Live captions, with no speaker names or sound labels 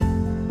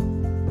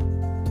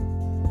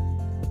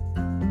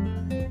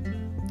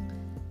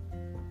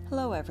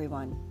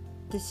everyone.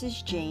 This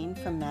is Jane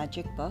from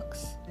Magic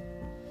Books,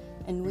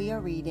 and we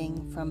are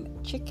reading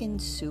from Chicken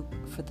Soup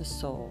for the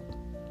Soul.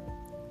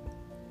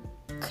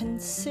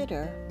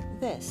 Consider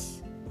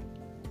this.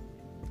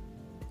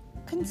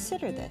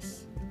 Consider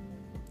this.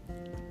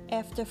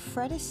 After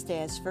Fred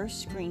Astaire's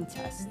first screen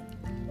test,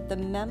 the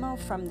memo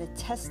from the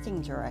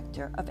testing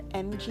director of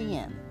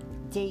MGM,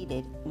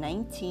 dated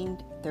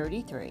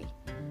 1933,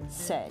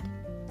 said,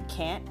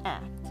 "Can't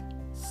act,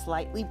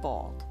 slightly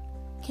bald,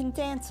 can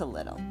dance a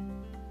little."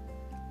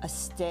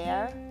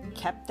 Astaire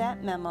kept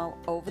that memo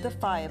over the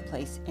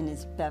fireplace in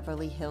his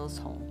Beverly Hills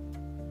home.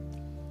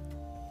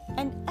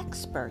 An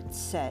expert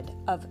said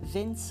of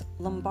Vince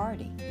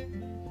Lombardi,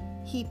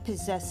 "He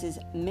possesses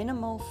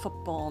minimal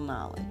football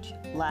knowledge,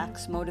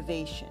 lacks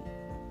motivation."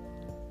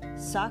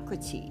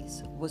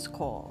 Socrates was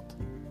called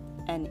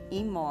an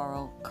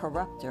immoral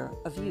corrupter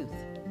of youth.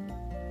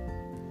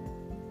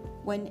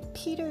 When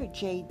Peter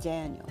J.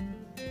 Daniel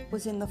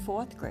was in the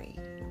 4th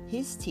grade,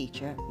 his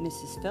teacher,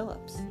 Mrs.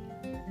 Phillips,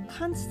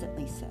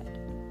 constantly said,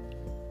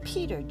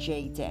 "Peter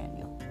J.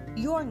 Daniel,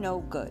 you're no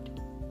good.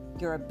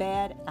 You're a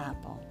bad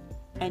apple,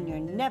 and you're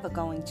never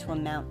going to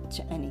amount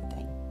to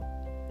anything."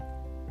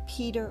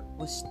 Peter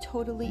was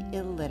totally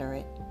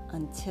illiterate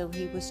until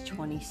he was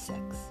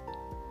 26.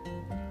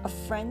 A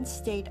friend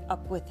stayed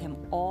up with him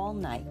all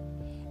night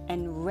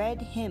and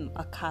read him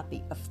a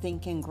copy of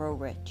Think and Grow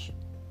Rich.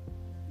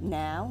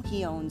 Now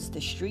he owns the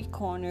street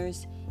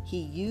corners he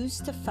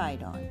used to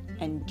fight on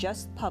and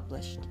just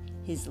published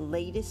his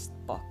latest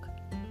book,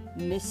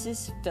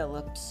 Mrs.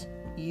 Phillips,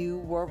 You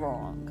Were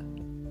Wrong.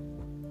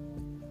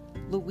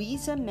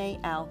 Louisa May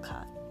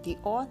Alcott, the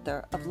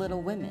author of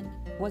Little Women,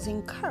 was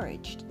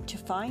encouraged to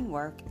find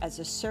work as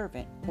a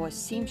servant or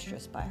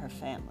seamstress by her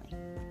family.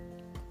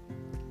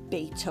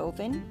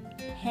 Beethoven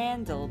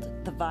handled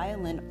the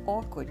violin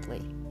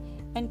awkwardly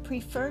and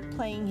preferred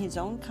playing his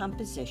own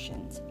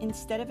compositions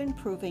instead of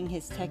improving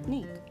his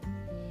technique.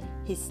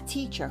 His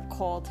teacher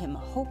called him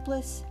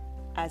hopeless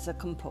as a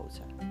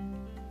composer.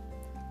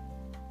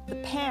 The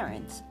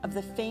parents of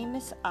the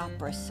famous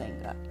opera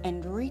singer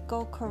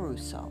Enrico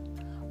Caruso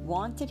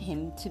wanted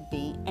him to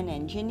be an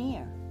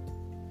engineer.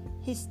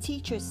 His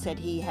teacher said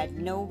he had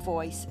no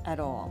voice at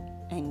all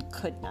and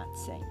could not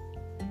sing.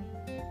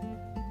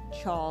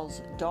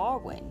 Charles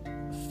Darwin,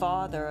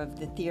 father of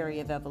the theory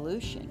of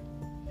evolution,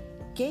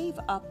 gave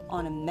up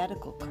on a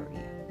medical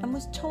career and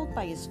was told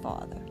by his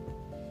father,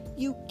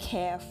 "You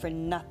care for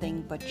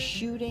nothing but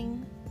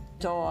shooting,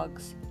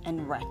 dogs,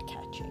 and rat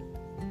catching."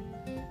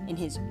 In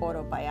his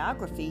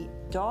autobiography,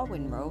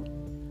 Darwin wrote,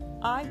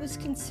 "I was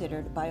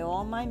considered by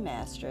all my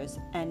masters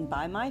and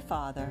by my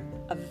father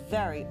a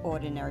very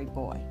ordinary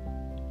boy,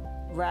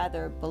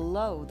 rather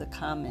below the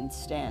common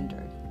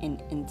standard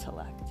in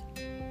intellect."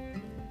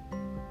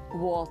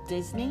 Walt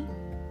Disney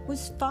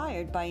was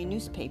fired by a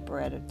newspaper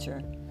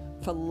editor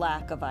for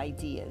lack of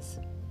ideas.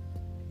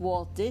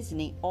 Walt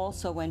Disney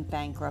also went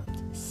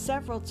bankrupt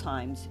several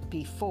times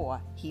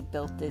before he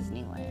built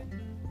Disneyland.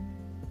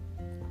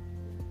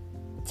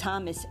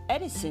 Thomas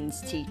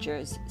Edison's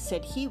teachers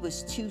said he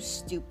was too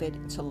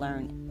stupid to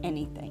learn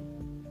anything.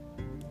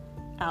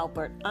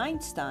 Albert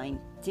Einstein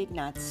did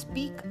not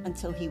speak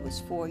until he was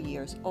 4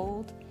 years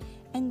old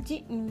and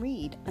didn't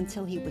read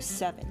until he was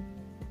 7.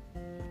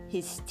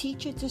 His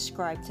teacher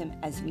described him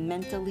as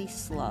mentally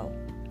slow,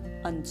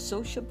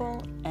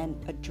 unsociable, and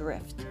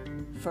adrift,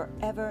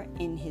 forever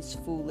in his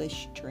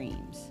foolish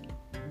dreams.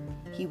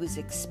 He was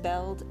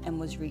expelled and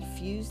was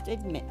refused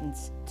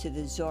admittance to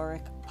the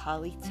Zurich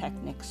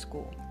Polytechnic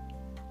School.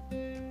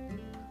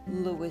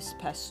 Louis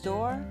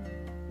Pasteur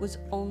was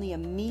only a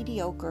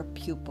mediocre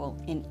pupil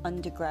in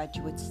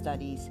undergraduate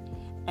studies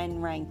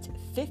and ranked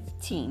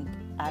 15th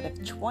out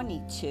of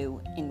 22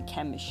 in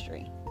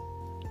chemistry.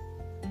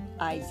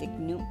 Isaac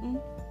Newton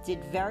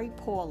did very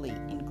poorly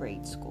in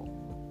grade school.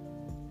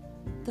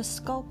 The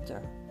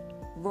sculptor,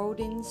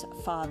 Rodin's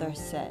father,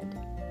 said,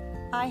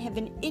 "I have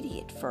an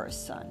idiot for a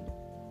son,"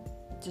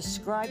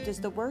 described as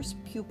the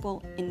worst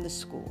pupil in the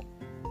school.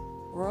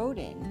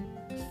 Rodin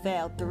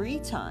failed 3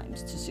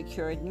 times to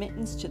secure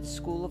admittance to the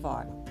School of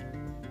Art.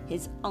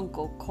 His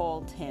uncle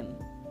called him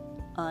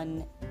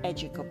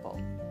uneducable.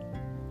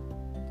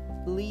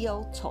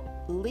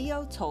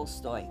 Leo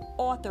Tolstoy,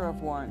 author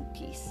of War and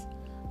Peace,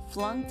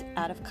 flunked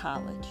out of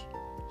college.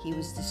 He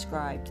was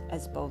described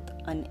as both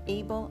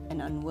unable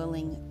and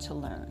unwilling to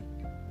learn.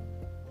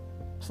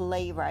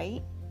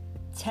 Playwright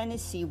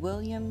Tennessee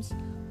Williams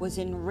was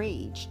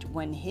enraged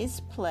when his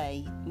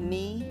play,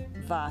 Me,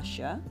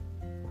 Vasha,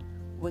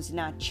 was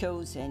not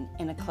chosen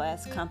in a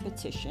class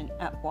competition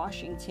at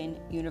Washington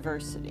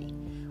University,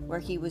 where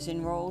he was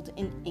enrolled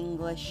in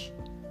English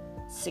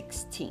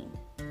 16.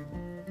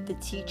 The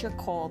teacher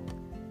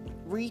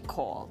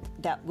recalled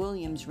that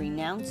Williams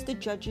renounced the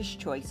judges'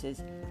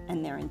 choices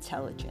and their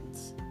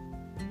intelligence.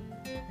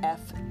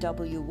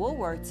 F.W.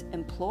 Woolworth's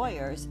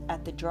employers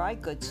at the dry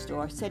goods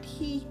store said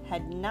he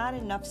had not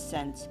enough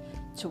sense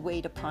to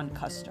wait upon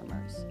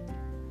customers.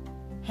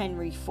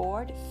 Henry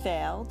Ford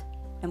failed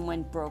and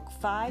went broke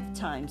 5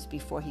 times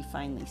before he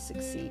finally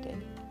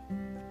succeeded.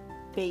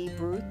 Babe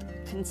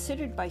Ruth,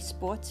 considered by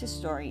sports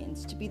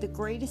historians to be the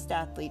greatest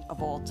athlete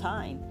of all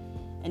time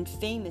and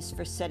famous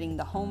for setting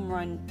the home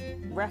run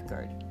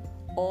record,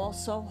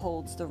 also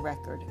holds the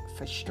record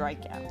for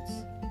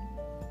strikeouts.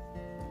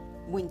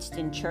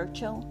 Winston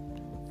Churchill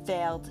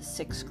failed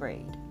sixth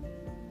grade.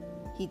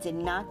 He did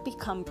not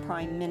become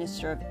Prime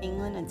Minister of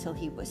England until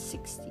he was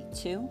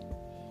 62,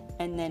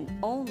 and then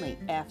only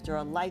after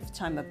a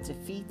lifetime of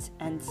defeats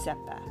and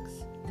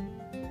setbacks.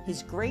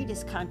 His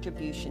greatest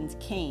contributions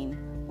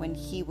came when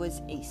he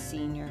was a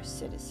senior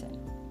citizen.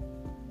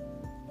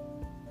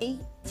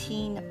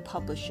 18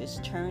 publishers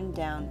turned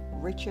down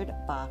Richard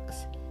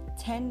Bach's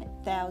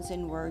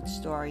 10,000-word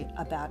story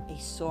about a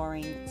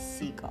soaring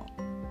seagull.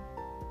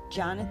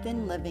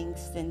 Jonathan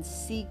Livingston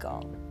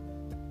Seagull,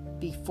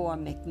 before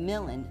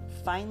Macmillan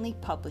finally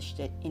published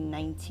it in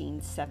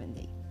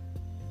 1970.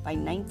 By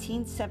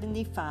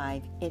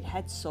 1975, it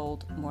had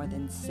sold more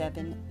than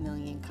 7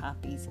 million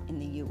copies in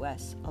the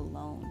U.S.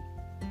 alone.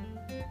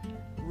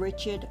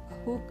 Richard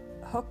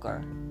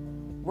Hooker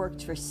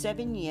worked for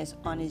 7 years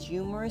on his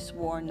humorous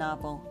war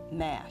novel,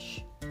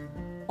 MASH,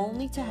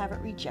 only to have it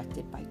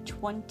rejected by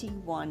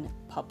 21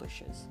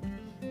 publishers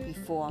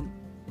before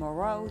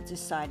Moreau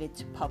decided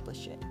to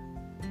publish it.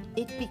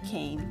 It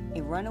became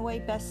a runaway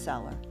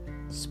bestseller,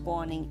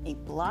 spawning a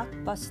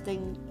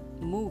blockbusting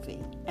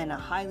movie and a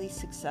highly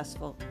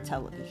successful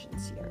television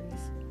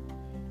series.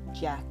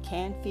 Jack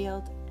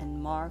Canfield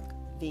and Mark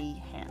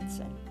V.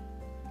 Hansen.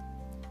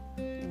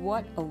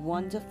 What a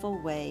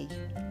wonderful way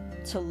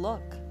to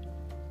look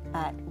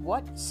at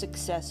what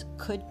success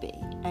could be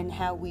and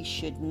how we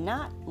should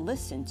not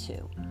listen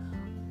to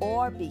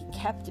or be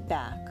kept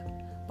back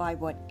by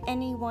what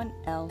anyone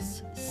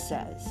else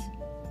says.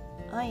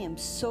 I am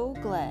so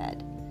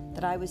glad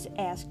that I was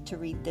asked to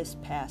read this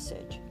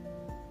passage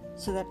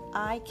so that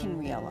I can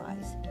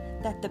realize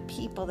that the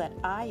people that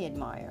I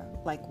admire,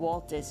 like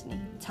Walt Disney,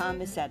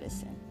 Thomas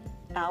Edison,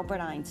 Albert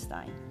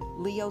Einstein,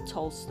 Leo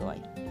Tolstoy,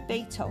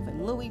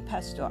 Beethoven, Louis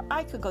Pasteur,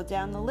 I could go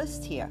down the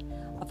list here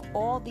of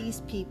all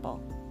these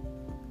people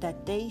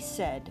that they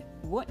said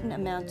wouldn't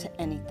amount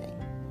to anything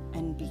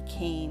and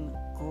became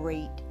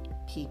great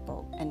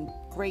people and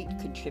great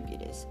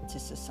contributors to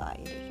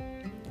society.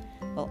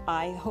 Well,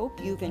 I hope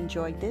you've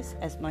enjoyed this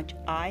as much as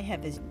I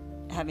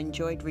have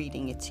enjoyed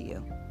reading it to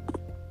you.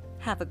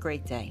 Have a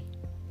great day.